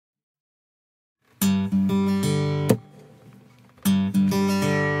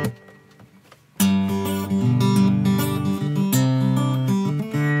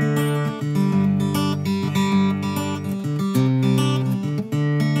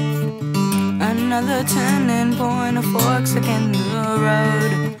another turning point, a fork stuck in the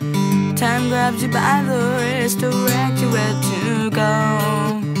road. Time grabs you by the wrist, direct you where to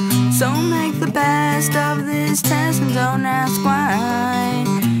go. So make the best of this test and don't ask why.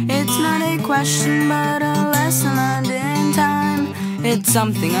 It's not a question but a lesson learned in time. It's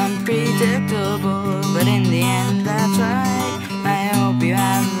something unpredictable, but in the end that's right. I hope you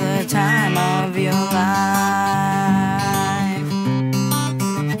have the time of your life.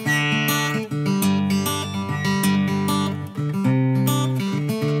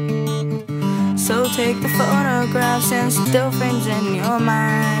 So take the photographs and still frames in your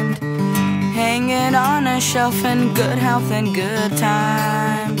mind. Hang it on a shelf in good health and good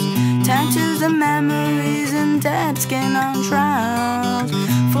times. Tattoos and memories and dead skin on trials.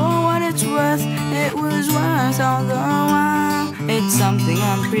 For what it's worth, it was worth all the while. It's something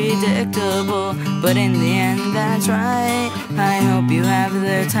unpredictable, but in the end that's right. I hope you have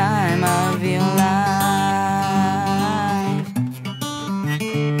the time of your life.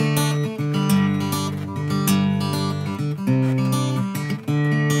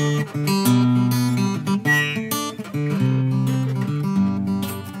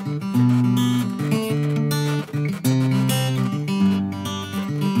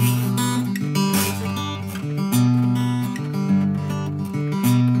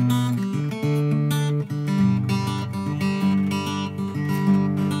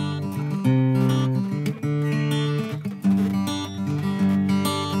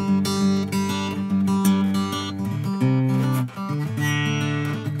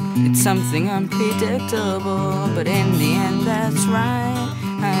 It's something unpredictable, but in the end that's right.